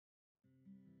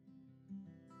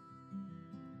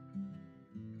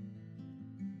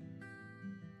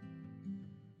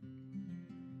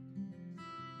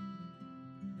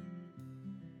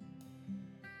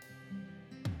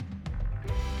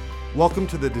Welcome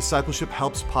to the Discipleship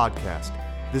Helps podcast.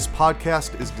 This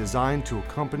podcast is designed to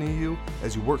accompany you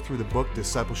as you work through the book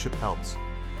Discipleship Helps.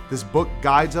 This book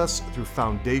guides us through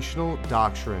foundational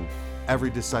doctrine every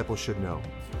disciple should know.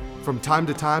 From time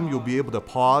to time, you'll be able to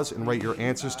pause and write your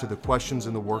answers to the questions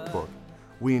in the workbook.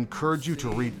 We encourage you to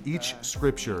read each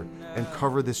scripture and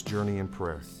cover this journey in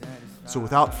prayer. So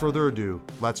without further ado,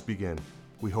 let's begin.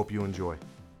 We hope you enjoy.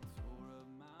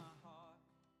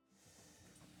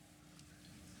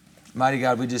 Mighty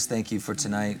God, we just thank you for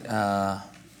tonight.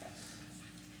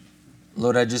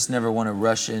 Lord, I just never want to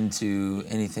rush into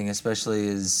anything, especially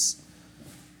as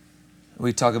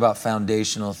we talk about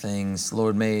foundational things.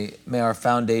 Lord, may our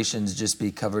foundations just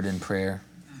be covered in prayer.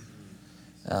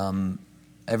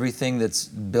 Everything that's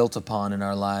built upon in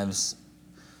our lives,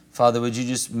 Father, would you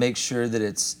just make sure that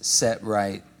it's set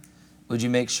right? Would you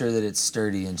make sure that it's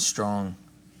sturdy and strong?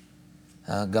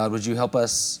 God, would you help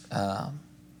us?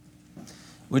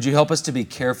 Would you help us to be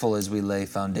careful as we lay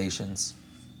foundations?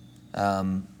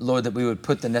 Lord, that we would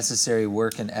put the necessary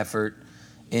work and effort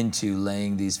into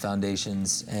laying these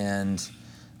foundations. And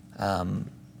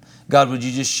God, would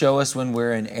you just show us when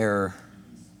we're in error?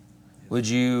 Would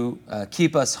you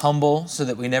keep us humble so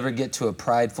that we never get to a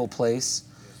prideful place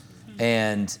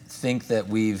and think that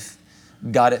we've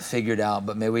got it figured out?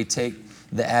 But may we take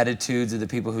the attitudes of the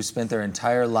people who spent their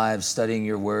entire lives studying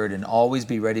your word and always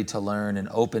be ready to learn and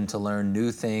open to learn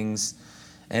new things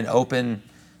and open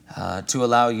to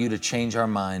allow you to change our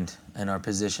mind and our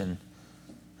position.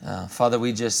 Father,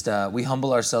 we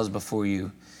humble ourselves before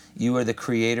you. You are the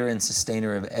creator and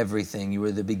sustainer of everything. You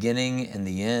are the beginning and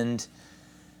the end.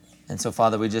 And so,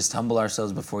 Father, we just humble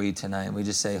ourselves before you tonight. And we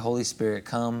just say, Holy Spirit,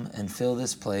 come and fill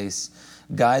this place.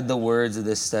 Guide the words of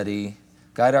this study.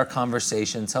 Guide our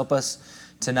conversations. Help us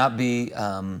to not be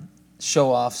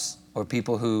show-offs or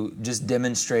people who just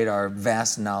demonstrate our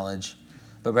vast knowledge,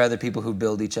 but rather people who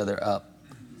build each other up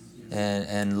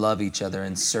and love each other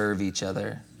and serve each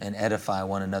other and edify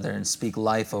one another and speak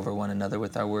life over one another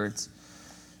with our words.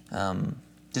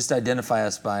 Just identify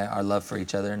us by our love for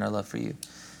each other and our love for you.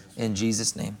 In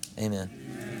Jesus' name,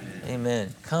 amen.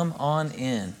 Amen. Come on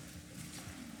in.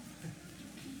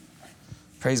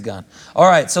 Praise God. All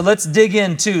right, so let's dig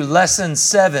into lesson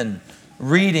 7,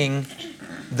 reading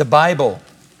the Bible.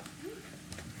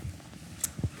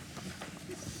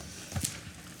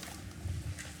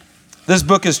 This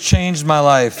book has changed my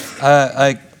life.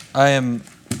 I am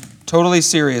totally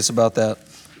serious about that.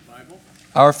 Bible?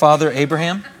 Our Father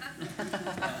Abraham.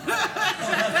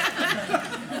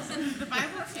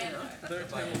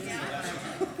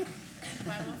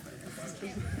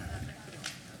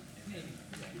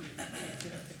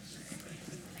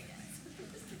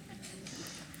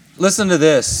 Listen to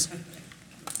this.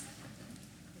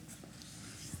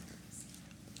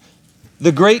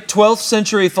 The great 12th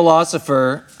century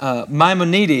philosopher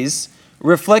Maimonides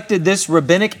reflected this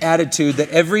rabbinic attitude that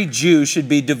every Jew should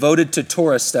be devoted to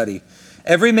Torah study.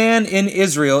 Every man in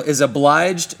Israel is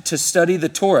obliged to study the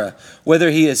Torah, whether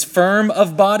he is firm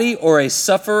of body or a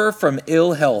sufferer from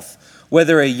ill health,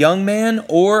 whether a young man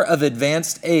or of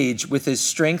advanced age with his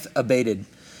strength abated.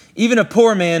 Even a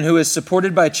poor man who is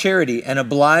supported by charity and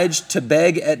obliged to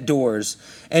beg at doors,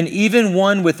 and even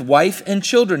one with wife and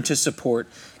children to support,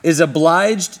 is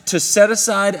obliged to set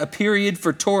aside a period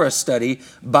for Torah study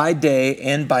by day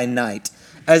and by night.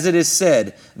 As it is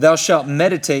said, thou shalt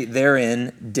meditate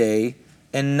therein day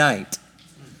and night.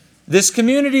 This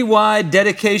community-wide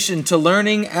dedication to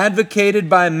learning advocated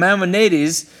by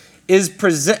Maimonides is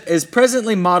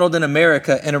presently modeled in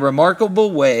America in a remarkable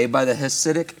way by the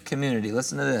Hasidic community.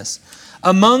 Listen to this.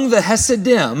 Among the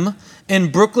Hasidim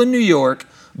in Brooklyn, New York,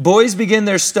 boys begin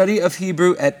their study of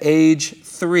Hebrew at age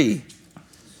 3.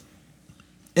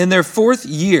 In their 4th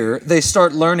year, they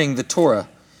start learning the Torah.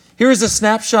 Here is a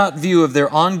snapshot view of their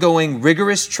ongoing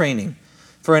rigorous training.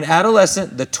 For an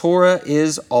adolescent, the Torah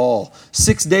is all.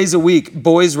 6 days a week,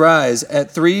 boys rise at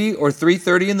 3 or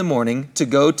 3:30 in the morning to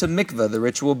go to mikveh, the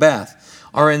ritual bath,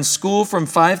 are in school from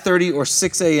 5:30 or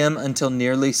 6 a.m. until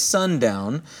nearly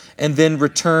sundown, and then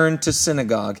return to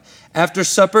synagogue. After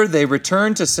supper, they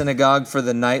return to synagogue for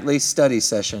the nightly study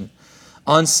session.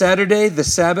 On Saturday, the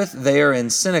Sabbath, they are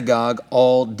in synagogue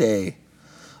all day.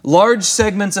 Large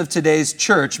segments of today's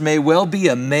church may well be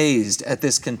amazed at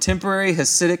this contemporary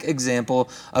Hasidic example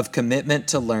of commitment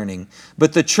to learning.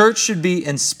 But the church should be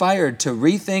inspired to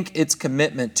rethink its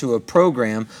commitment to a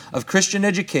program of Christian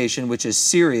education which is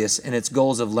serious in its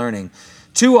goals of learning.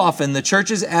 Too often, the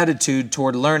church's attitude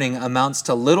toward learning amounts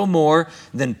to little more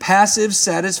than passive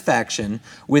satisfaction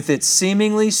with its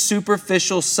seemingly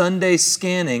superficial Sunday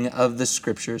scanning of the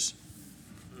Scriptures.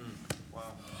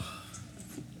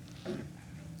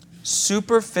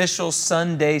 superficial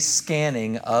Sunday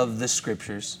scanning of the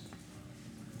Scriptures.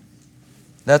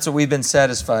 That's what we've been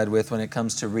satisfied with when it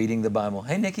comes to reading the Bible.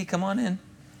 Hey, Nikki, come on in.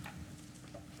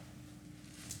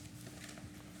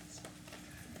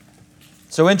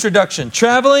 So, introduction.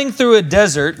 Traveling through a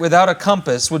desert without a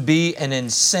compass would be an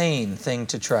insane thing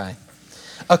to try.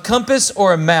 A compass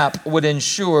or a map would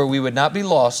ensure we would not be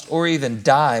lost or even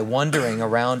die wandering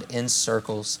around in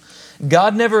circles.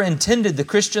 God never intended the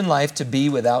Christian life to be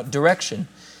without direction.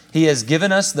 He has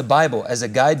given us the Bible as a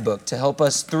guidebook to help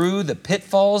us through the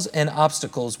pitfalls and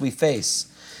obstacles we face.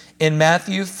 In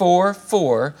Matthew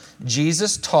 4:4,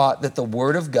 Jesus taught that the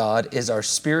Word of God is our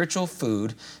spiritual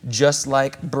food, just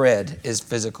like bread is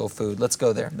physical food. Let's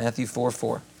go there. Matthew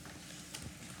 4:4.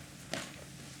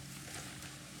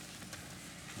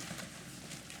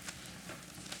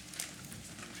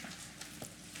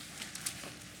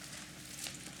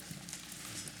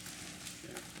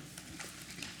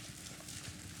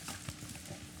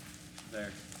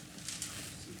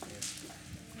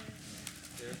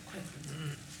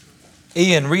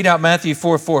 Ian, read out Matthew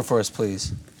 4:4 for us,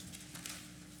 please.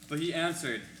 But he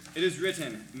answered, "It is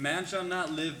written, man shall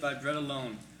not live by bread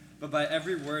alone, but by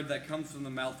every word that comes from the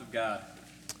mouth of God."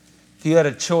 If you had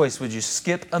a choice, would you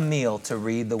skip a meal to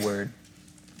read the Word?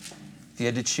 If you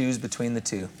had to choose between the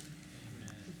two.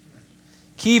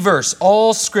 Key verse,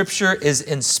 all Scripture is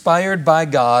inspired by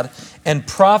God and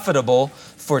profitable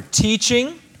for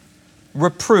teaching,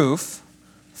 reproof,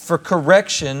 for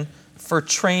correction, for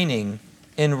training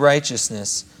in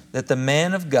righteousness, that the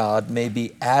man of God may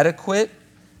be adequate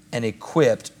and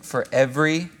equipped for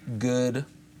every good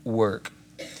work.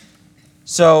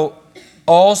 So,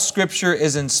 all Scripture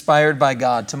is inspired by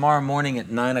God. Tomorrow morning at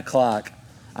 9 o'clock,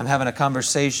 I'm having a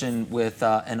conversation with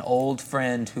an old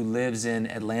friend who lives in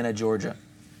Atlanta, Georgia.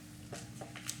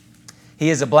 He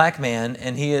is a black man,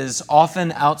 and he is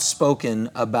often outspoken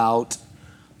about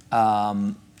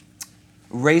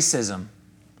racism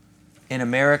in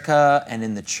America and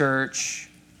in the church.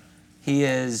 He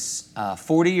is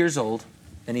 40 years old,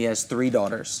 and he has 3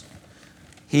 daughters.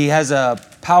 He has a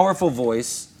powerful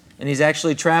voice, and he's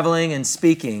actually traveling and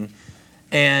speaking.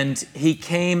 And he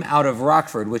came out of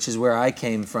Rockford, which is where I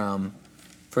came from,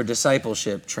 for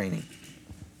discipleship training.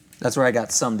 That's where I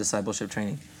got some discipleship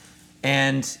training.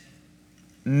 And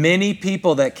many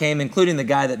people that came, including the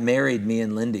guy that married me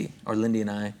and Lindy, or Lindy and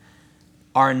I,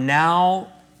 are now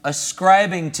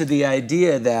ascribing to the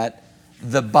idea that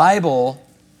the Bible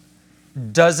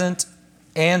doesn't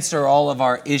answer all of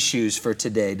our issues for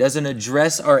today, doesn't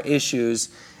address our issues,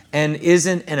 and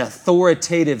isn't an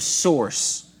authoritative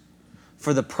source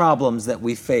for the problems that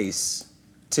we face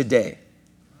today.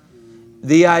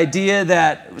 The idea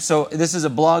that, so this is a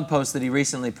blog post that he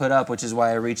recently put up, which is why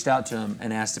I reached out to him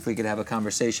and asked if we could have a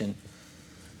conversation.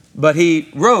 But he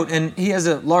wrote, and he has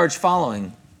a large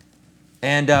following,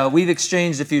 and we've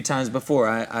exchanged a few times before.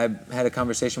 I had a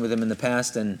conversation with him in the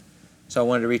past, and so I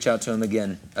wanted to reach out to him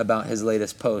again about his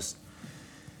latest post.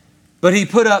 But he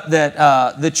put up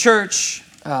that the church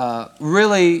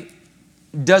really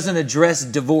doesn't address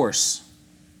divorce.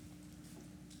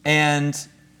 And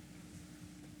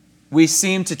we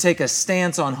seem to take a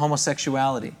stance on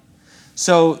homosexuality.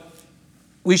 So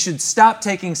we should stop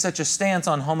taking such a stance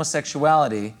on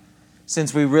homosexuality,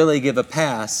 since we really give a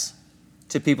pass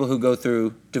to people who go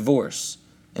through divorce,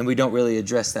 and we don't really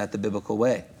address that the biblical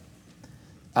way.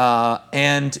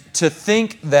 And to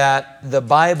think that the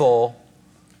Bible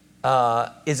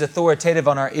is authoritative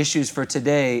on our issues for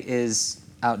today is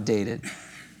outdated.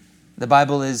 The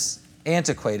Bible is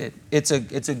antiquated. It's a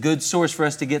good source for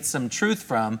us to get some truth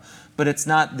from, but it's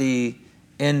not the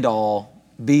end-all,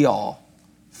 be-all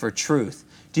for truth.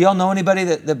 Do y'all know anybody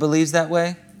that believes that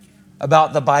way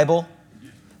about the Bible?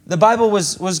 The Bible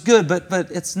was good,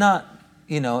 but it's not,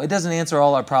 it doesn't answer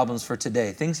all our problems for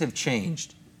today. Things have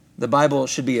changed. The Bible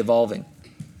should be evolving.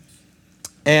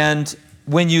 And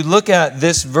when you look at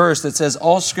this verse that says,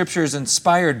 all Scripture is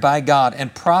inspired by God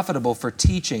and profitable for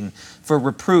teaching, for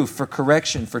reproof, for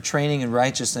correction, for training in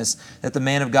righteousness, that the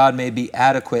man of God may be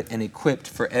adequate and equipped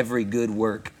for every good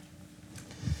work.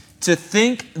 To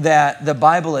think that the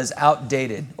Bible is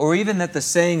outdated, or even that the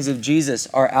sayings of Jesus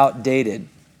are outdated,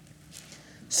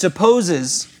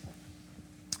 supposes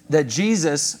that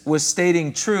Jesus was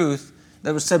stating truth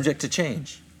that was subject to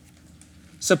change.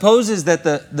 Supposes that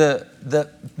the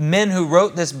men who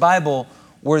wrote this Bible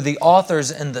were the authors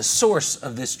and the source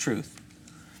of this truth.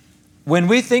 When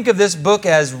we think of this book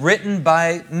as written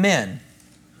by men,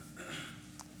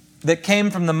 that came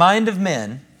from the mind of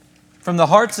men, from the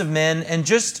hearts of men, and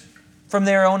just from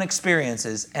their own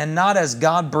experiences, and not as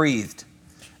God-breathed,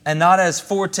 and not as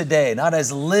for today, not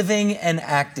as living and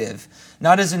active,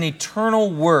 not as an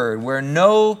eternal word where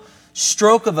no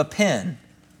stroke of a pen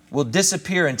will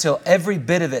disappear until every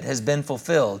bit of it has been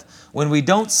fulfilled. When we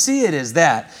don't see it as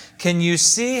that, can you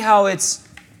see how it's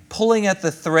pulling at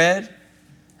the thread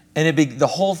and the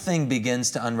whole thing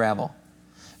begins to unravel?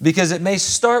 Because it may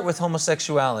start with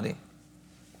homosexuality,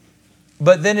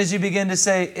 but then as you begin to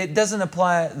say, it doesn't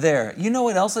apply there. You know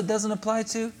what else it doesn't apply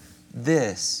to?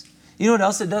 This. You know what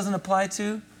else it doesn't apply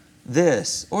to?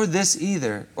 This, or this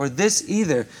either, or this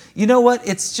either. You know what?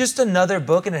 It's just another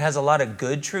book and it has a lot of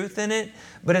good truth in it,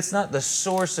 but it's not the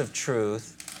source of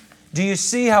truth. Do you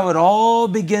see how it all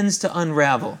begins to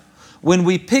unravel? When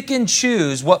we pick and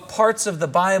choose what parts of the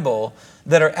Bible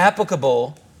that are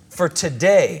applicable for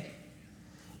today,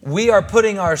 we are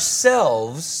putting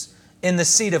ourselves in the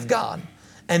seat of God,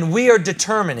 and we are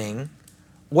determining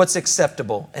what's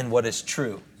acceptable and what is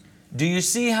true. Do you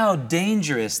see how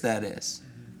dangerous that is?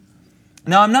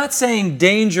 Now, I'm not saying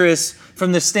dangerous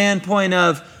from the standpoint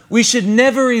of we should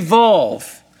never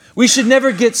evolve. We should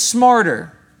never get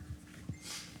smarter.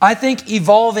 I think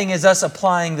evolving is us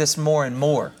applying this more and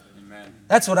more. Amen.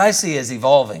 That's what I see as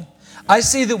evolving. I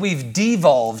see that we've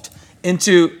devolved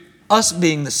into us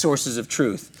being the sources of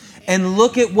truth. And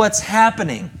look at what's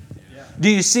happening. Do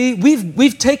you see?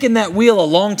 We've taken that wheel a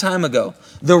long time ago,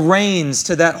 the reins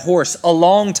to that horse a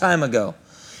long time ago.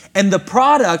 And the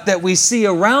product that we see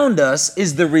around us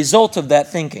is the result of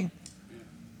that thinking.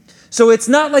 So it's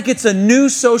not like it's a new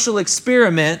social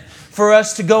experiment for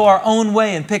us to go our own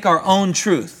way and pick our own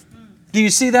truth. Do you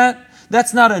see that?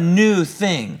 That's not a new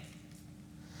thing.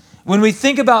 When we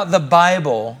think about the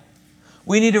Bible,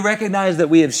 we need to recognize that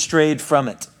we have strayed from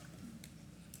it.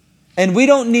 And we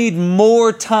don't need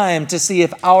more time to see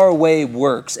if our way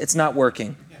works. It's not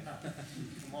working.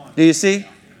 Do you see?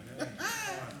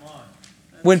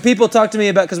 When people talk to me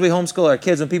about, because we homeschool our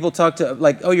kids, when people talk to,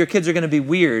 like, oh, your kids are going to be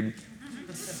weird,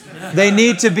 they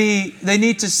need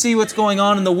to see what's going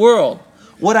on in the world.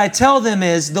 What I tell them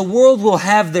is the world will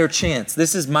have their chance.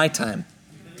 This is my time.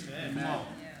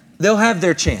 They'll have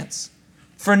their chance.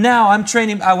 For now, I'm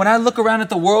training. When I look around at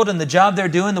the world and the job they're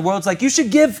doing, the world's like, you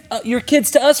should give your kids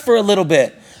to us for a little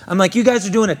bit. I'm like, you guys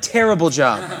are doing a terrible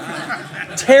job.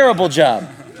 Terrible job.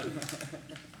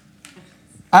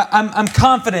 I'm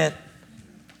confident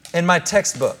in my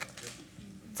textbook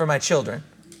for my children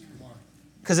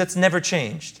because it's never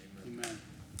changed.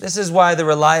 This is why the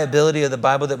reliability of the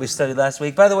Bible that we studied last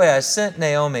week. By the way, I sent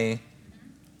Naomi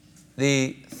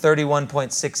the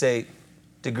 31.68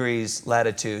 degrees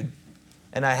latitude.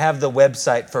 And I have the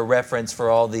website for reference for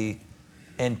all the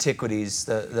antiquities,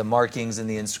 the markings and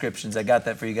the inscriptions. I got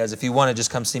that for you guys. If you want to, just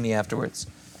come see me afterwards.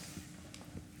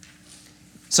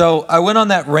 So I went on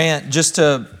that rant just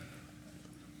to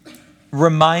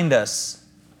remind us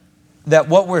that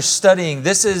what we're studying,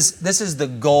 this is the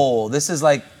goal. This is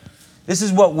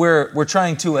what we're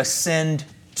trying to ascend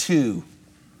to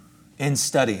in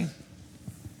studying.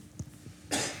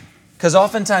 Because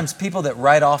oftentimes people that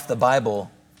write off the Bible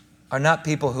are not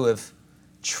people who have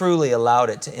truly allowed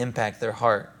it to impact their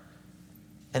heart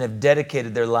and have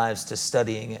dedicated their lives to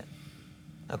studying it.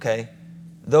 Okay?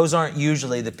 Those aren't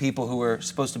usually the people who are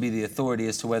supposed to be the authority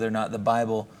as to whether or not the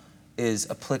Bible is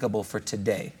applicable for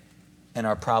today and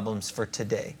our problems for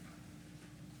today.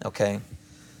 Okay?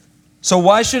 So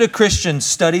why should a Christian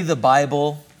study the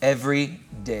Bible every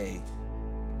day?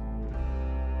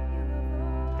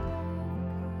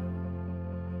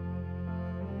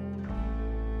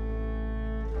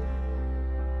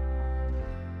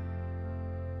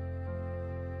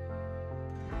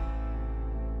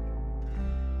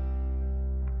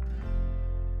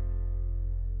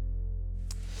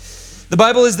 The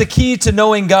Bible is the key to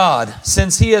knowing God,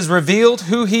 since He has revealed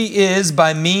who He is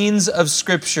by means of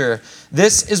Scripture.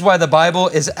 This is why the Bible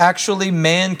is actually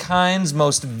mankind's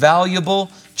most valuable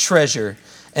treasure,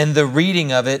 and the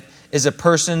reading of it is a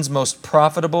person's most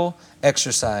profitable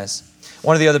exercise.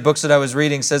 One of the other books that I was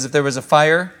reading says if there was a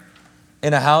fire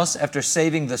in a house, after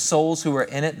saving the souls who were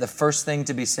in it, the first thing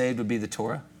to be saved would be the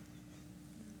Torah.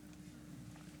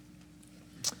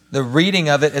 The reading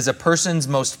of it is a person's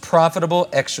most profitable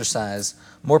exercise,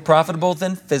 more profitable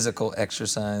than physical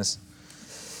exercise.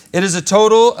 It is a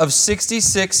total of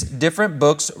 66 different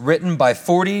books written by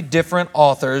 40 different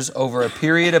authors over a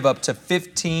period of up to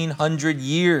 1,500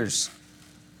 years.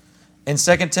 In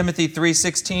 2 Timothy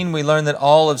 3:16, we learn that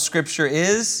all of Scripture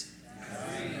is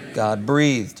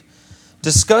God-breathed.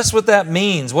 Discuss what that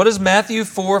means. What does Matthew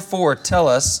 4:4 tell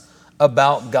us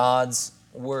about God's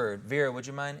Word? Vera, would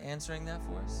you mind answering that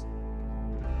for us?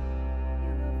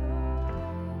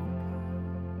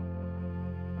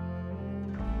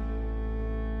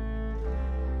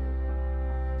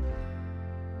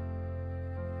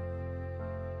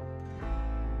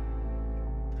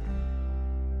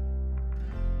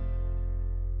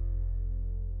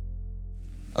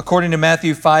 According to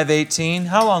Matthew 5:18,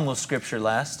 how long will Scripture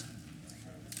last?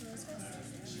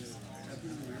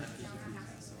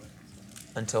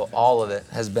 Until all of it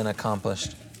has been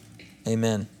accomplished.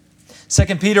 Amen.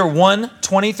 2 Peter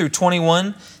 1:20 through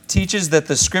 21 teaches that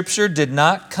the Scripture did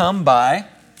not come by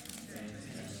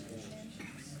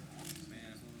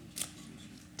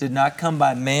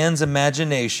man's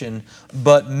imagination,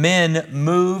 but men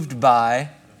moved by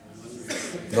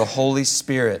the Holy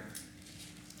Spirit.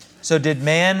 So did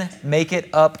man make it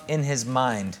up in his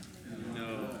mind?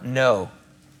 No.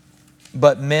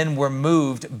 But men were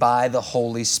moved by the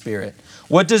Holy Spirit.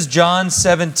 What does John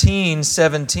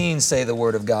 17:17 say the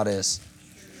Word of God is?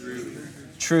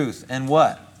 Truth. And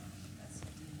what?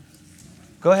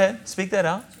 Go ahead, speak that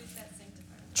out.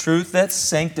 Truth that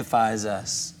sanctifies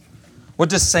us. What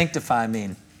does sanctify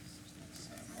mean?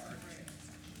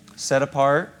 Set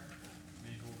apart.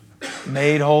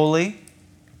 Made holy.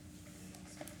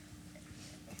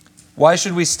 Why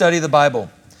should we study the Bible?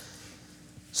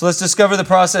 So let's discover the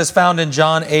process found in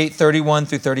John 8:31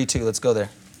 through 32. Let's go there.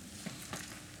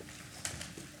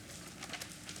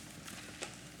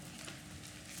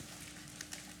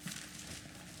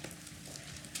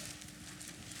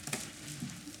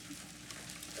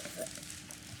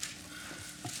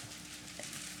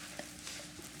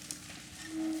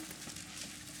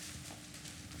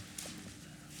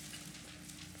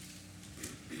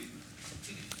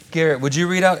 Garrett, would you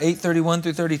read out 8:31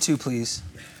 through 32, please?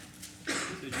 So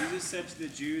Jesus said to the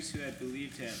Jews who had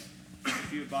believed him,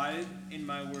 "If you abide in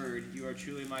my word, you are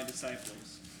truly my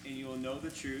disciples, and you will know the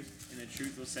truth, and the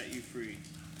truth will set you free."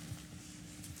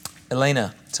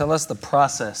 Elena, tell us the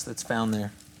process that's found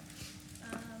there.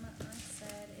 I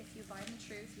said, if you abide in the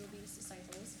truth, you will be his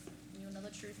disciples, and you will know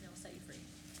the truth, and it will set you free.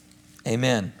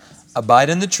 Amen. Abide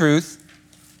in the truth.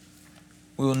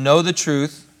 We will know the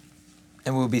truth,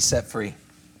 and we will be set free.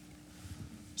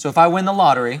 So if I win the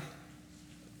lottery,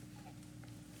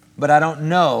 but I don't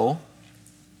know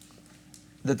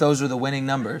that those are the winning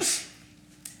numbers,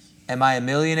 am I a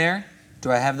millionaire?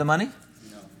 Do I have the money?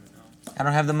 No. I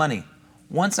don't have the money.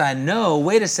 Once I know,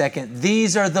 wait a second,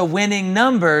 these are the winning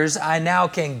numbers, I now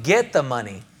can get the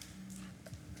money.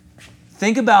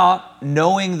 Think about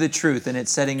knowing the truth and it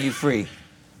setting you free.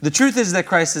 The truth is that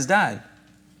Christ has died,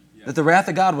 that the wrath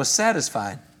of God was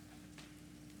satisfied,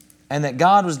 and that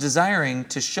God was desiring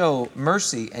to show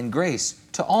mercy and grace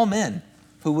to all men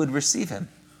who would receive him.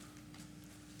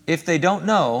 If they don't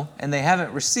know and they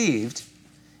haven't received,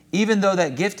 even though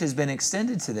that gift has been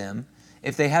extended to them,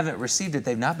 if they haven't received it,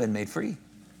 they've not been made free.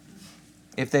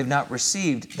 If they've not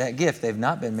received that gift, they've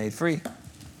not been made free.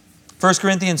 1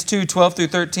 Corinthians 2:12 through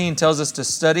 13 tells us to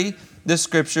study the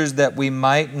Scriptures that we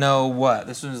might know what?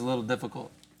 This one is a little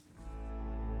difficult.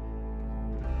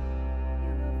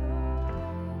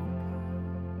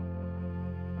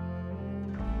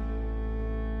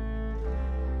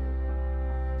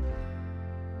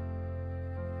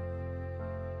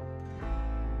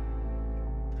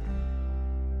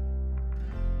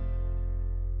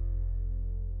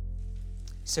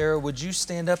 Sarah, would you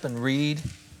stand up and read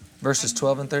verses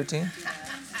 12 and 13?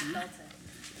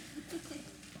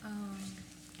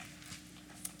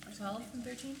 12 and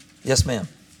 13? Yes, ma'am.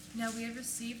 Now we have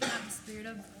received not the spirit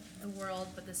of the world,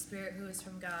 but the Spirit who is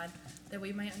from God, that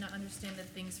we might not understand the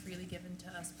things freely given to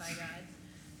us by God.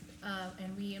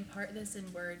 And we impart this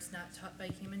in words not taught by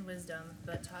human wisdom,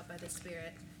 but taught by the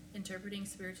Spirit, interpreting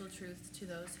spiritual truths to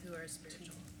those who are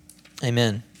spiritual.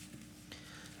 Amen.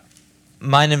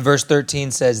 Mine in verse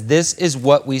 13 says, "This is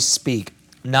what we speak,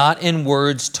 not in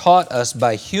words taught us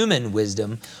by human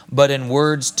wisdom, but in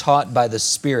words taught by the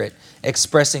Spirit,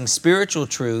 expressing spiritual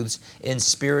truths in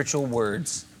spiritual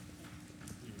words."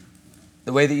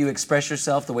 The way that you express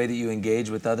yourself, the way that you engage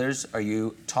with others, are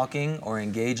you talking or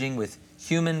engaging with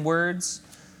human words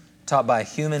taught by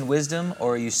human wisdom,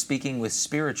 or are you speaking with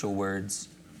spiritual words?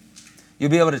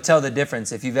 You'll be able to tell the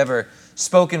difference if you've ever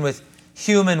spoken with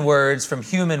human words from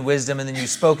human wisdom and then you've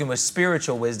spoken with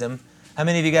spiritual wisdom. How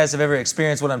many of you guys have ever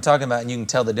experienced what I'm talking about and you can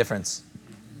tell the difference?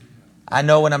 I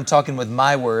know when I'm talking with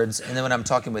my words and then when I'm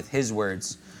talking with his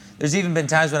words. There's even been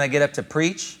times when I get up to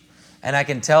preach and I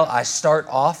can tell I start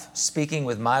off speaking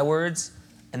with my words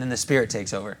and then the Spirit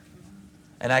takes over.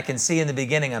 And I can see in the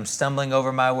beginning I'm stumbling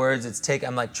over my words.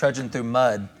 I'm like trudging through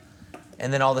mud.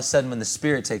 And then all of a sudden when the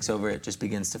Spirit takes over, it just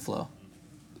begins to flow.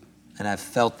 And I've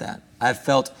felt that. I've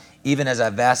felt even as I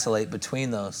vacillate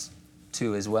between those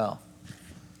two as well.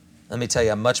 Let me tell you,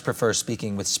 I much prefer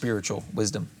speaking with spiritual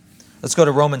wisdom. Let's go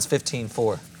to Romans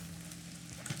 15:4.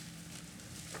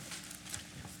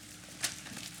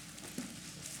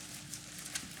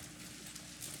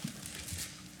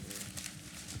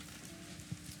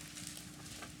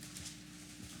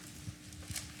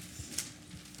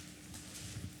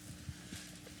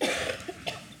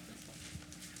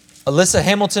 Alyssa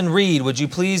Hamilton Reed, would you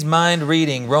please mind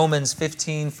reading Romans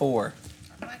 15:4?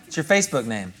 It's your Facebook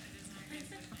name.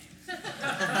 A lot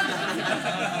of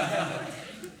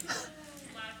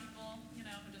people,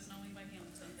 who just know me by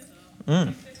Hamilton. So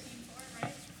 15:4,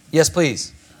 right? Yes,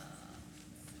 please.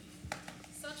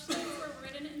 Such things were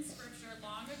written in Scripture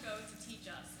long ago to teach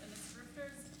us, and the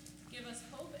Scriptures give us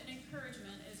hope and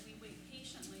encouragement as we wait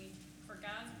patiently for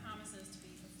God's promises to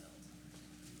be fulfilled.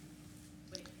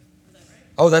 Wait, is that right?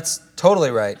 Oh, that's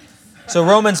totally right. So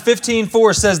Romans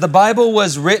 15:4 says the Bible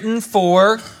was written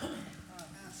for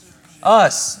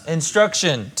us,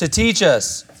 instruction, to teach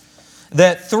us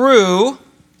that through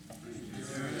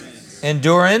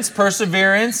endurance,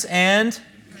 perseverance, and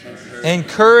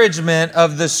encouragement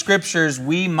of the Scriptures,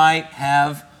 we might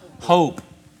have hope.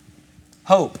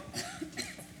 Hope.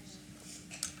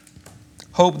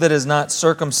 Hope that is not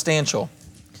circumstantial.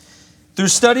 Through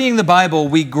studying the Bible,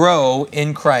 we grow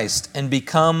in Christ and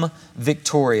become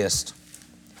victorious.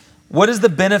 What is the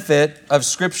benefit of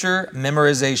Scripture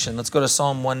memorization? Let's go to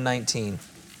Psalm 119.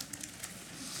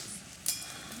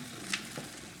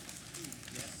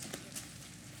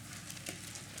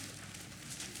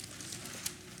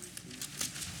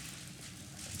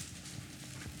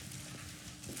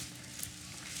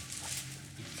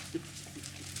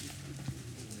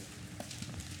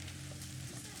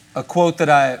 A quote that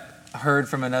I heard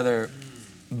from another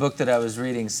book that I was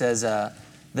reading says,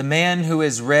 the man who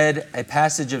has read a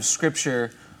passage of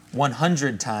Scripture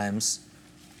 100 times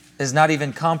is not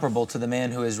even comparable to the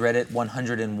man who has read it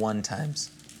 101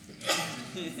 times.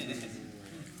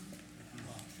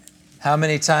 How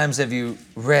many times have you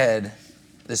read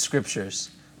the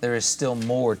Scriptures? There is still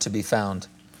more to be found.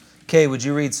 Kay, would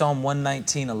you read Psalm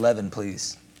 119:11,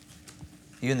 please?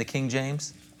 You in the King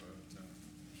James?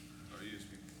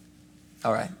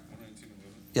 All right.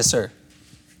 Yes, sir.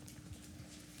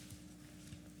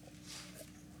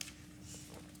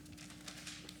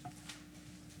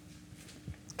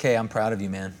 Okay, I'm proud of you,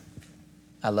 man.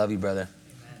 I love you, brother.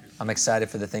 I'm excited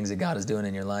for the things that God is doing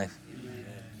in your life.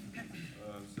 It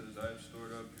says, I have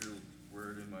stored up your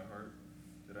word in my heart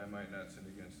that I might not sin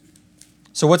against you.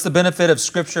 So what's the benefit of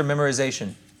Scripture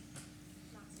memorization?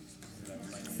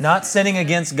 Not sinning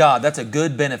against God. That's a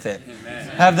good benefit.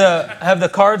 Have the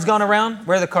cards gone around?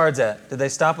 Where are the cards at? Did they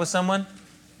stop with someone?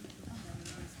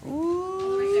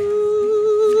 Ooh,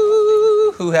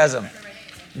 who has them?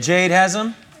 Jade has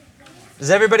them? Does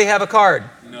everybody have a card?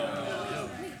 No.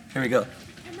 Here we go.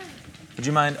 Would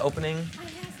you mind opening?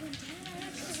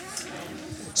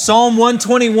 Psalm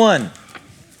 121.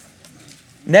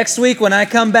 Next week when I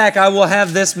come back, I will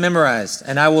have this memorized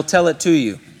and I will tell it to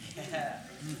you.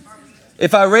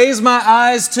 If I raise my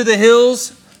eyes to the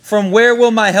hills, from where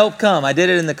will my help come? I did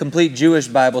it in the complete Jewish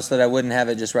Bible so that I wouldn't have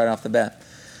it just right off the bat.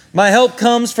 My help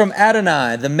comes from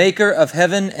Adonai, the maker of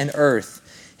heaven and earth.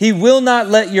 He will not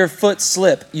let your foot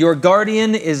slip. Your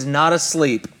guardian is not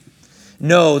asleep.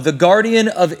 No, the guardian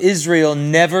of Israel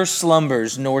never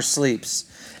slumbers nor sleeps.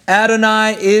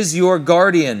 Adonai is your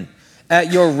guardian.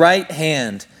 At your right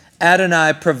hand,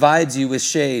 Adonai provides you with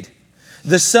shade.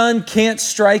 The sun can't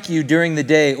strike you during the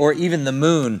day or even the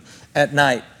moon at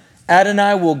night.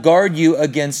 Adonai will guard you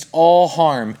against all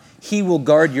harm. He will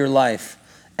guard your life.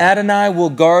 Adonai will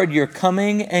guard your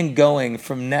coming and going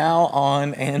from now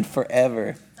on and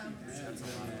forever.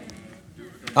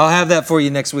 I'll have that for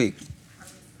you next week.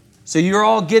 So you're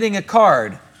all getting a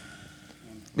card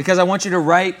because I want you to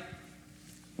write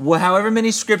however many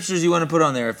scriptures you want to put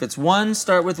on there. If it's 1,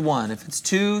 start with 1. If it's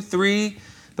 2, 3,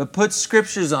 but put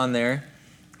scriptures on there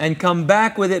and come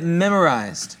back with it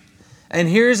memorized. And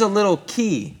here's a little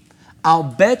key. I'll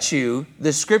bet you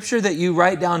the scripture that you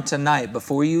write down tonight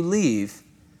before you leave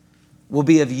will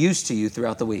be of use to you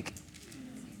throughout the week.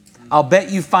 I'll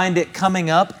bet you find it coming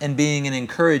up and being an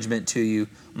encouragement to you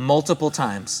multiple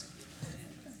times.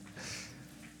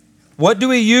 What do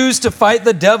we use to fight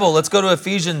the devil? Let's go to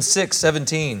Ephesians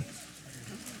 6:17.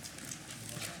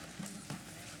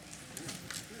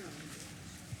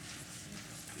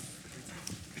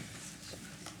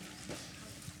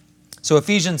 So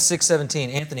Ephesians 6:17.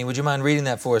 Anthony, would you mind reading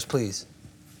that for us, please?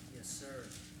 Yes, sir.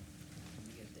 Let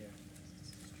me get there.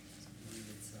 I believe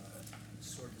it's the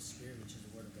sword of the Spirit, which is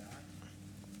the Word of God.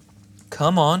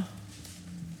 Come on.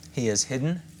 He has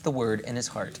hidden the word in his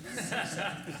heart. Is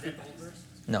that the whole verse?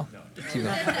 No. Keep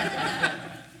going.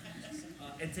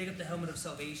 And take up the helmet of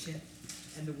salvation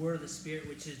and the word of the Spirit,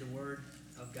 which is the Word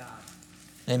of God.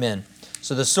 Amen.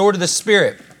 So the sword of the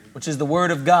Spirit, which is the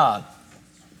word of God.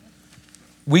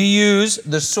 We use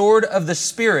the sword of the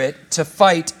Spirit to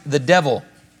fight the devil.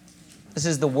 This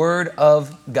is the word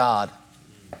of God.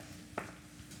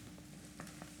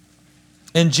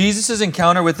 In Jesus'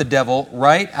 encounter with the devil,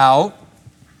 write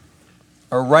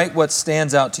what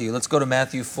stands out to you. Let's go to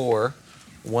Matthew 4,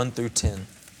 1 through 10.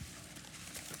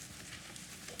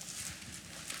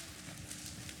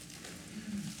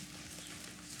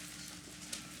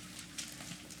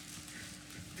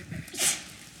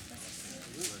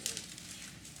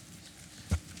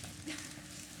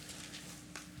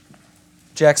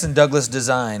 Jackson Douglas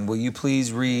Design, will you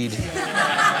please read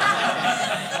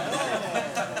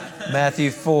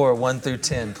Matthew 4, 1 through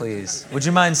 10, please? Would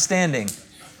you mind standing?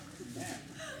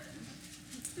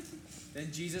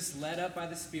 Then Jesus led up by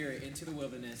the Spirit into the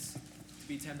wilderness to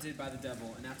be tempted by the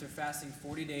devil. And after fasting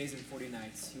 40 days and 40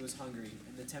 nights, he was hungry.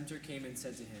 And the tempter came and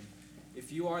said to him,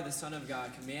 "If you are the Son of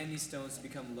God, command these stones to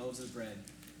become loaves of bread."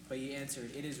 But he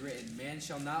answered, "It is written, man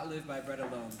shall not live by bread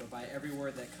alone, but by every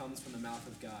word that comes from the mouth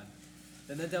of God."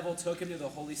 Then the devil took him to the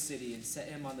holy city and set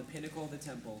him on the pinnacle of the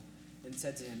temple and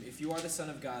said to him, "If you are the Son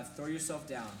of God, throw yourself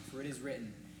down, for it is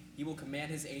written, he will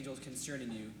command his angels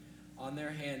concerning you. On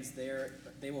their hands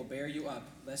they will bear you up,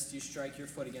 lest you strike your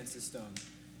foot against a stone."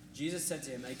 Jesus said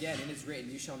to him, "Again, it is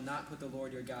written, you shall not put the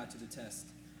Lord your God to the test."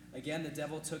 Again the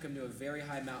devil took him to a very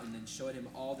high mountain and showed him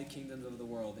all the kingdoms of the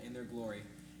world and their glory.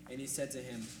 And he said to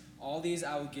him, "All these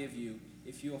I will give you,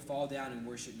 if you will fall down and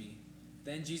worship me."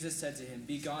 Then Jesus said to him,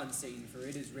 "Begone, Satan, for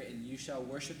it is written, you shall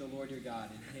worship the Lord your God,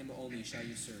 and him only shall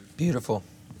you serve." Beautiful.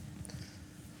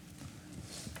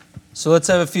 So let's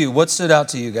have a few. What stood out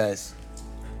to you guys?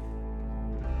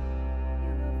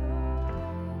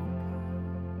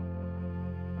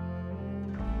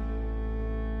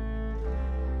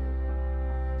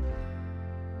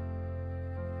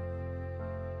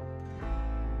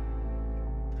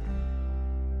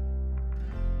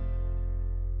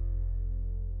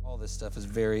 This stuff is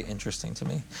very interesting to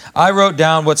me. I wrote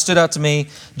down what stood out to me.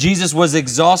 Jesus was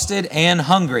exhausted and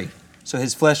hungry, so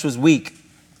his flesh was weak.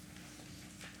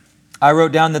 I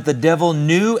wrote down that the devil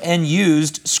knew and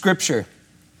used Scripture.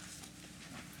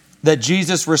 That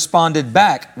Jesus responded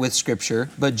back with Scripture,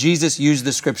 but Jesus used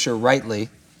the Scripture rightly.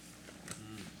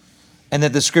 And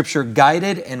that the Scripture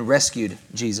guided and rescued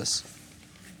Jesus.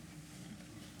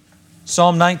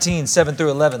 Psalm 19, 7 through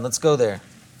 11. Let's go there.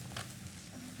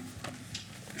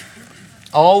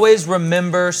 Always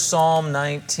remember Psalm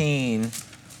 19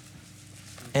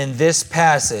 in this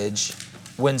passage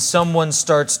when someone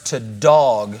starts to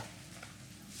dog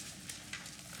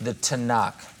the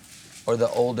Tanakh or the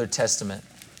Older Testament.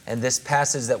 And this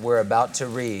passage that we're about to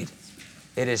read,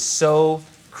 it is so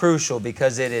crucial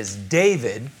because it is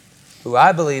David, who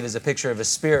I believe is a picture of a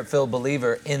Spirit-filled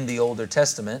believer in the Older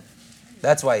Testament.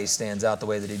 That's why he stands out the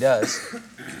way that he does.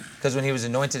 Because when he was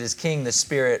anointed as king, the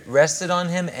Spirit rested on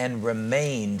him and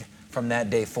remained from that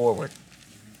day forward.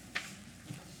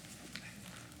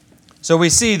 So we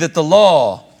see that the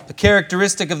law, the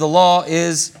characteristic of the law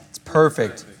is it's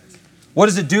perfect. What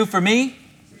does it do for me?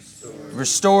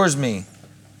 Restores me.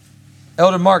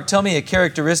 Elder Mark, tell me a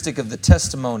characteristic of the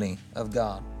testimony of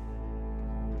God.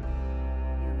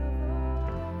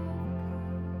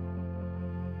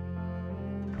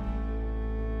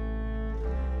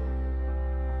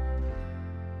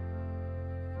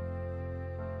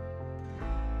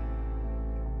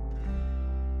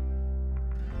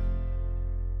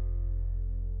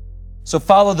 So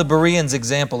follow the Bereans'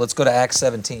 example. Let's go to Acts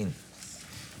 17.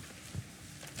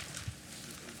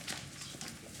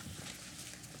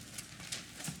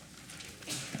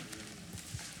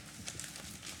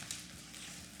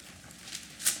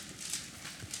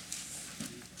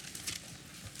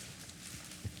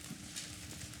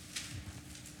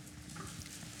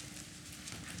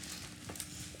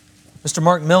 Mr.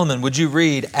 Mark Millman, would you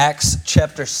read Acts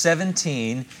chapter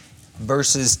 17,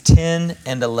 verses 10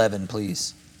 and 11,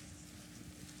 please?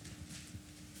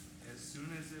 As soon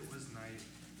as it was night,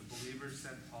 the believers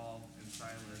sent Paul and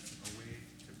Silas away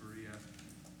to Berea.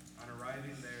 On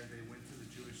arriving there, they went to the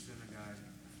Jewish synagogue.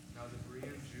 Now the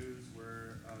Berean Jews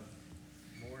were of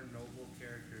more noble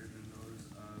character than those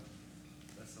of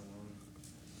Thessalonica,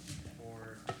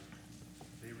 for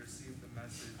they received the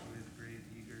message with great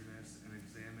eagerness and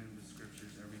examined the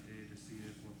scriptures every day to see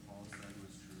if what Paul said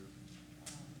was true.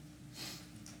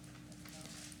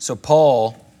 So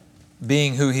Paul,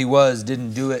 being who he was,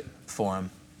 didn't do it for him.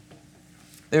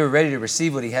 They were ready to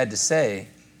receive what he had to say.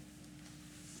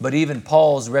 But even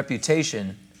Paul's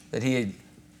reputation that he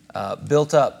had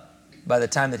built up by the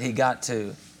time that he got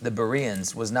to the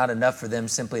Bereans was not enough for them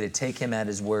simply to take him at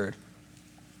his word.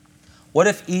 What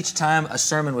if each time a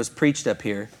sermon was preached up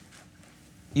here,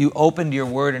 you opened your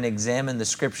word and examined the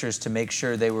scriptures to make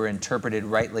sure they were interpreted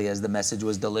rightly as the message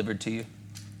was delivered to you?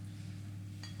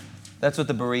 That's what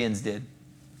the Bereans did.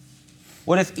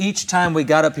 What if each time we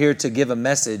got up here to give a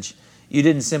message, you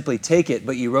didn't simply take it,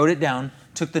 but you wrote it down,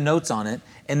 took the notes on it,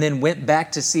 and then went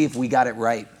back to see if we got it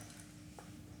right?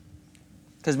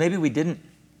 Because maybe we didn't.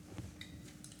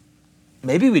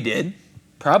 Maybe we did.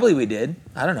 Probably we did.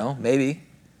 I don't know, maybe.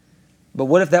 But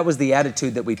what if that was the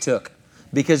attitude that we took?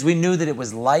 Because we knew that it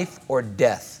was life or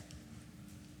death.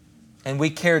 And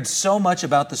we cared so much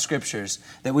about the Scriptures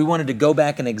that we wanted to go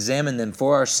back and examine them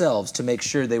for ourselves to make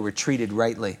sure they were treated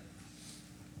rightly.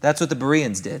 That's what the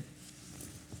Bereans did.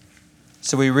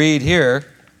 So we read here,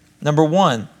 number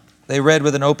 1, they read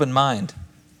with an open mind.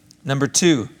 Number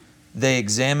 2, they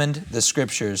examined the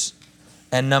Scriptures.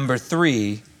 And number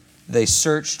 3, they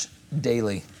searched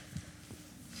daily.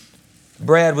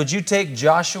 Brad, would you take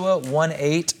Joshua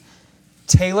 1:8?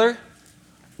 Taylor,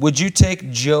 would you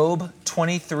take Job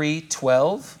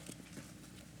 23:12?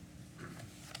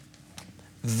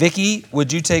 Vicky,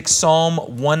 would you take Psalm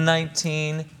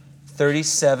 119:37?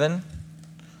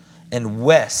 And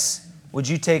Wes, would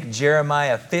you take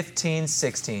Jeremiah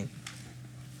 15:16?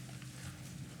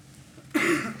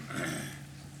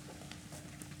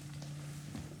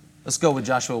 Let's go with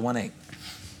Joshua 1:8.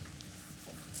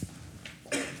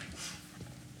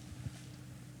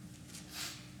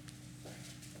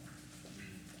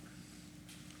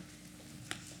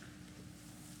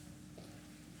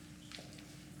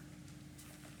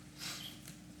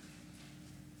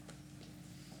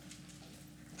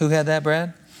 Who had that,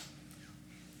 Brad?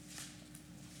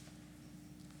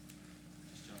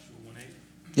 Joshua 1:8.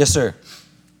 Yes, sir.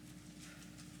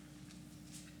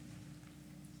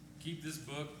 Keep this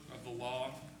book of the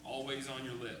law always on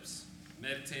your lips.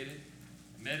 Meditate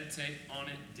on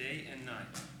it day and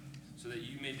night, so that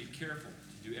you may be careful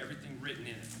to do everything written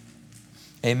in it.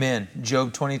 Amen.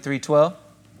 Job 23:12.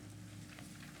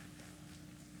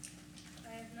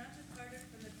 I have not departed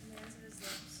from the commands of his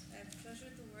lips. I have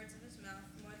treasured the words of his mouth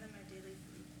more than my daily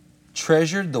food.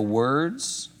 Treasured the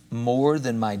words more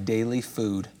than my daily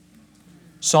food.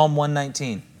 Psalm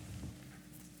 119.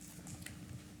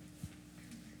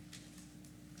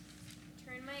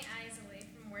 Turn my eyes away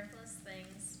from worthless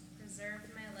things. Preserve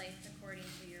my life according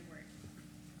to your word.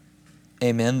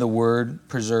 Amen. The word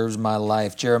preserves my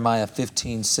life. Jeremiah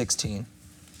 15:16.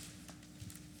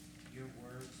 Your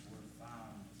words were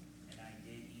found, and I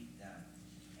did eat them,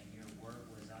 and your word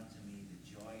was unto me the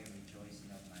joy and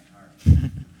rejoicing of my heart.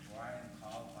 For I am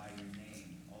called by your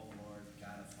name, O Lord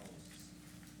God of hosts.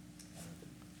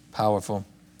 Powerful.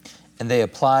 And they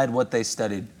applied what they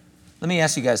studied. Let me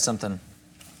ask you guys something.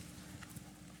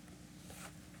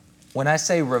 When I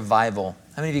say revival,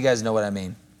 how many of you guys know what I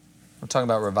mean? I'm talking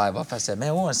about revival. If I said,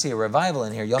 man, we want to see a revival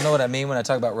in here, y'all know what I mean when I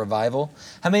talk about revival?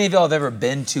 How many of y'all have ever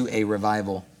been to a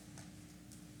revival?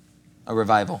 A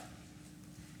revival.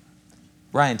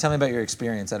 Ryan, tell me about your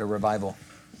experience at a revival.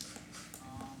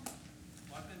 Well,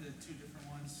 I've been to two different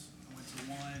ones. I went to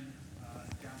one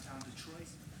downtown Detroit,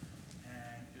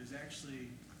 and it was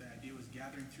actually, the idea was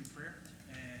gathering through prayer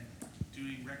and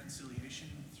doing reconciliation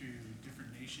through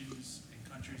different nations and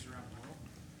countries around the world.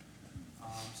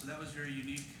 So that was very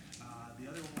unique. The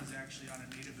other one was actually on a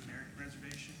Native American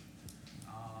reservation.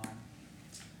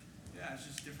 Yeah, it's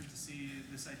just different to see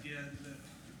this idea that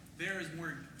there is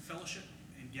more fellowship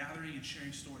and gathering and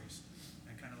sharing stories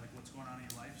and kind of like what's going on in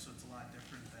your life. So it's a lot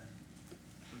different than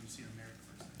what you see in America.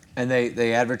 And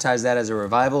they advertised that as a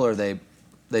revival, or they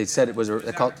said it was a... It's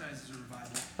advertised as a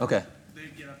revival. Okay.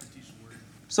 They'd get up and teach the word.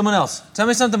 Someone else. Tell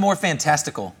me something more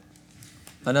fantastical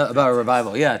about a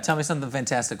revival. Yeah, tell me something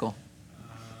fantastical.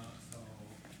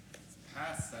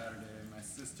 Past Saturday, my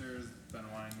sister's been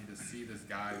wanting me to see this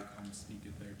guy who comes speak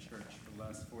at their church for the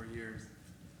last 4 years.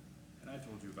 And I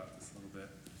told you about this a little bit.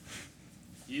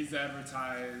 He's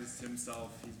advertised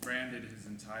himself, he's branded his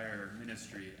entire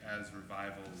ministry as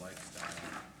Revival Lifestyle.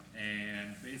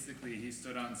 And basically, he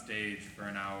stood on stage for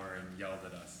an hour and yelled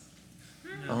at us.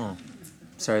 Oh,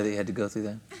 sorry that you had to go through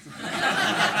that.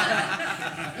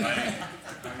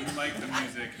 We like the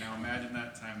music. Now imagine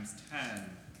that times 10,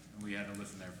 and we had to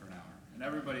listen there for an hour. And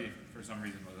everybody, for some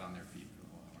reason, was on their feet for the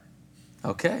whole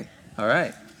hour. Okay, all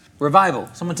right. Revival.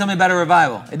 Someone tell me about a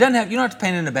revival. It doesn't have, you don't have to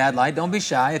paint it in a bad light. Don't be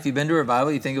shy. If you've been to a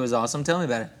revival, you think it was awesome, tell me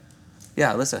about it.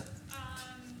 Yeah, Alyssa.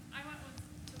 I went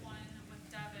to one with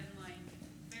Devin, like,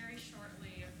 very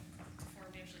shortly before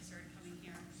we actually started coming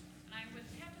here. And I would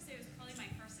have to say it was probably my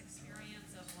first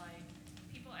experience of, like,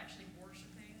 people actually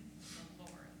worshiping the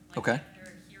Lord. Like, Okay.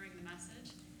 after hearing the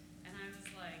message. And I was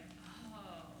like,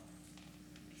 oh,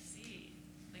 I see.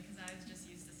 Like, because I was just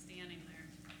used to standing there.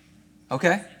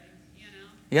 Okay. You know?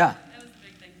 Yeah. That was a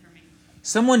big thing for me.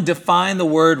 Someone define the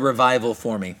word revival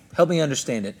for me. Help me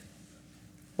understand it.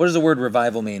 What does the word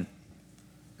revival mean?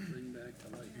 Bring back to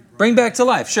Bring back to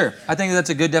life, sure. I think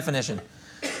that's a good definition.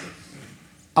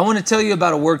 I want to tell you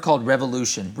about a word called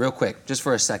revolution, real quick, just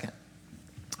for a second.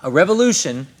 A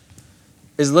revolution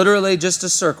is literally just a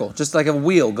circle, just like a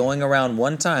wheel going around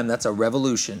one time. That's a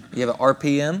revolution. You have an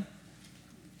RPM,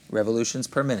 revolutions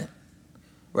per minute.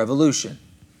 Revolution.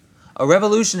 A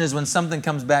revolution is when something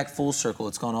comes back full circle.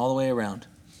 It's gone all the way around.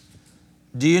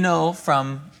 Do you know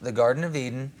from the Garden of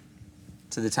Eden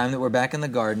to the time that we're back in the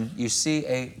garden, you see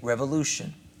a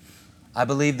revolution. I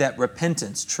believe that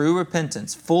repentance, true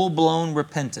repentance, full-blown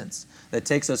repentance that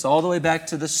takes us all the way back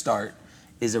to the start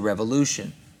is a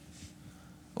revolution.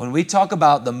 When we talk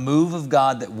about the move of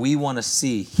God that we want to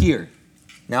see here,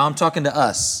 now I'm talking to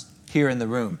us here in the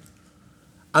room.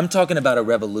 I'm talking about a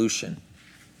revolution.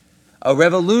 A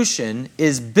revolution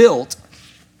is built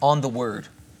on the Word.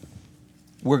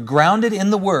 We're grounded in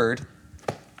the Word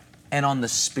and on the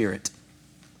Spirit.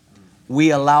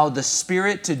 We allow the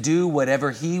Spirit to do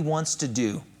whatever He wants to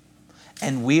do.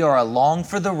 And we are along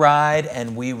for the ride,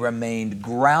 and we remained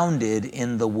grounded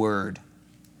in the Word.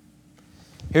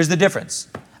 Here's the difference.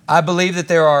 I believe that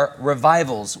there are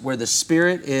revivals where the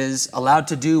Spirit is allowed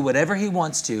to do whatever He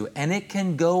wants to, and it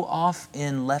can go off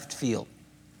in left field.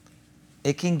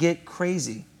 It can get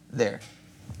crazy there.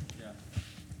 Yeah.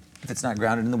 If it's not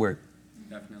grounded in the Word.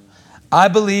 Definitely. I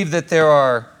believe that there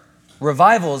are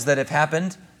revivals that have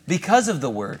happened because of the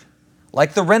Word,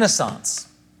 like the Renaissance.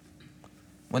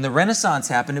 When the Renaissance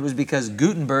happened, it was because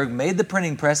Gutenberg made the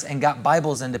printing press and got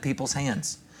Bibles into people's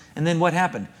hands. And then what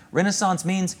happened? Renaissance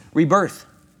means rebirth.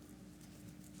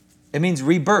 It means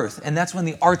rebirth, and that's when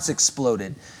the arts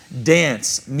exploded.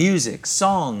 Dance, music,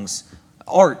 songs,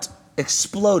 art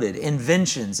exploded.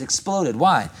 Inventions exploded.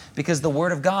 Why? Because the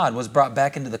Word of God was brought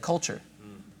back into the culture.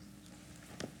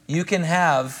 You can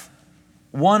have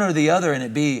one or the other and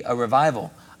it be a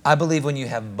revival. I believe when you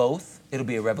have both, it'll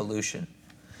be a revolution.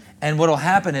 And what will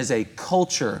happen is a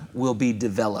culture will be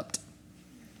developed.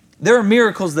 There are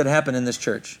miracles that happen in this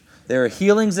church. There are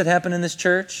healings that happen in this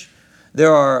church.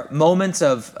 There are moments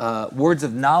of words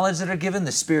of knowledge that are given.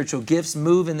 The spiritual gifts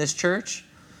move in this church.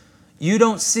 You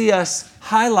don't see us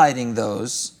highlighting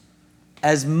those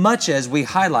as much as we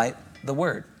highlight the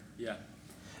Word. Yeah.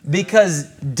 Because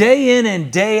day in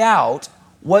and day out,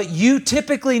 what you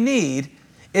typically need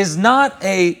is not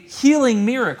a healing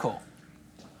miracle,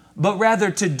 but rather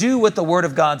to do what the Word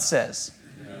of God says.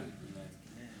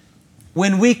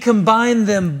 When we combine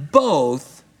them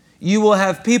both, you will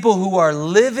have people who are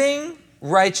living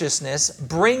righteousness,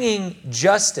 bringing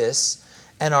justice,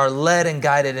 and are led and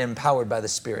guided and empowered by the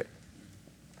Spirit.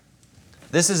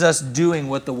 This is us doing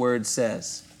what the Word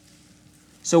says.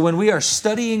 So when we are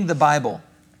studying the Bible,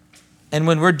 and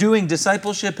when we're doing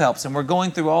discipleship helps, and we're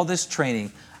going through all this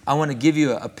training, I want to give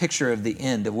you a picture of the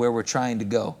end of where we're trying to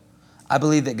go. I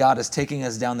believe that God is taking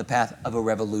us down the path of a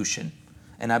revolution,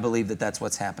 and I believe that that's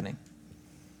what's happening.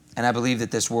 And I believe that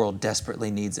this world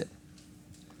desperately needs it.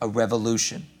 A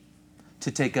revolution to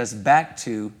take us back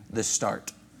to the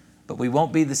start. But we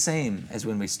won't be the same as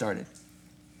when we started.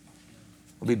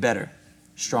 We'll be better,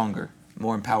 stronger,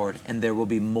 more empowered, and there will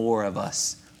be more of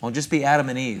us. It won't just be Adam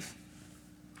and Eve.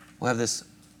 We'll have this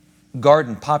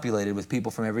garden populated with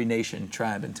people from every nation,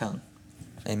 tribe, and tongue.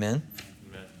 Amen?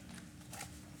 Amen.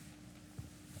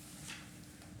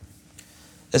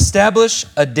 Establish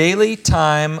a daily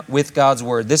time with God's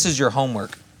Word. This is your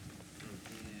homework.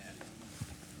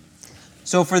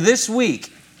 So for this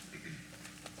week,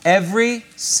 every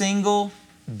single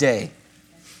day,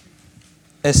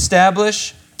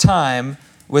 establish time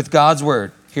with God's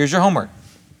Word. Here's your homework.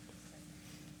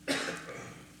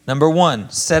 Number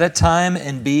 1, set a time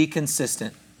and be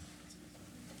consistent.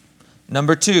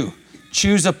 Number 2,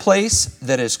 choose a place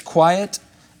that is quiet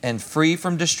and free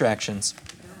from distractions.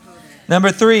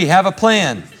 Number 3, have a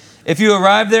plan. If you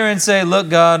arrive there and say, look,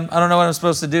 God, I don't know what I'm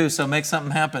supposed to do, so make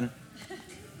something happen.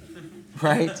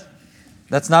 Right?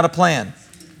 That's not a plan.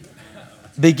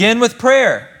 Begin with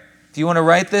prayer. If you want to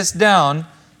write this down,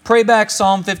 pray back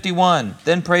Psalm 51,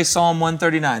 then pray Psalm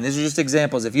 139. These are just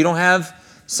examples. If you don't have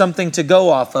something to go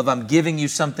off of, I'm giving you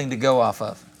something to go off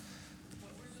of.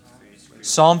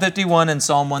 Psalm 51 and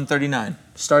Psalm 139.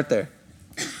 Start there.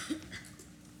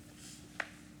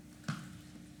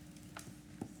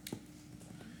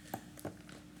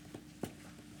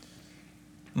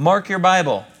 Mark your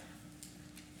Bible.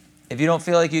 If you don't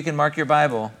feel like you can mark your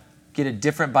Bible, get a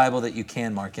different Bible that you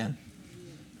can mark in.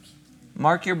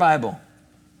 Mark your Bible.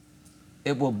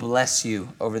 It will bless you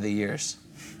over the years.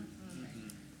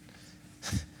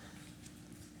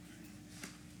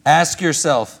 Ask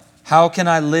yourself, how can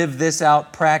I live this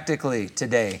out practically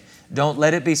today? Don't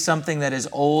let it be something that is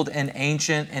old and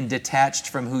ancient and detached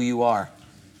from who you are.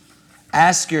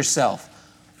 Ask yourself,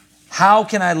 how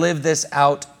can I live this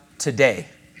out today?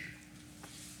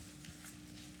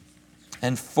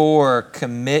 And 4,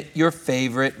 commit your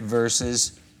favorite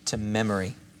verses to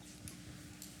memory.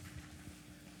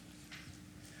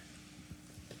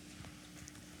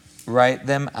 Write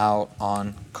them out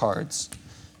on cards.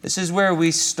 This is where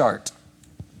we start.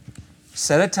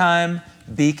 Set a time,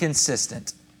 be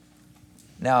consistent.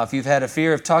 Now, if you've had a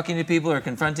fear of talking to people or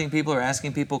confronting people or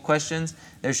asking people questions,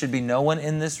 there should be no one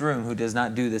in this room who does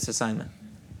not do this assignment.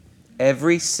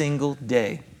 Every single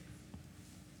day.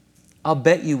 I'll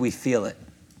bet you we feel it.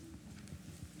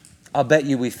 I'll bet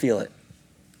you we feel it.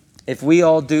 If we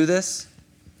all do this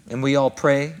and we all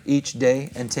pray each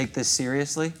day and take this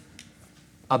seriously,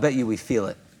 I'll bet you we feel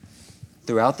it.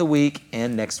 Throughout the week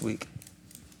and next week,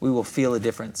 we will feel a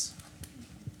difference.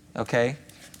 Okay?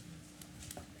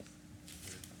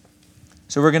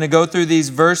 So we're going to go through these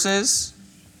verses.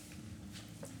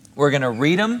 We're going to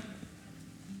read them.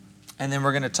 And then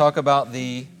we're going to talk about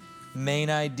the main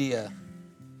idea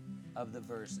of the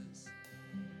verses.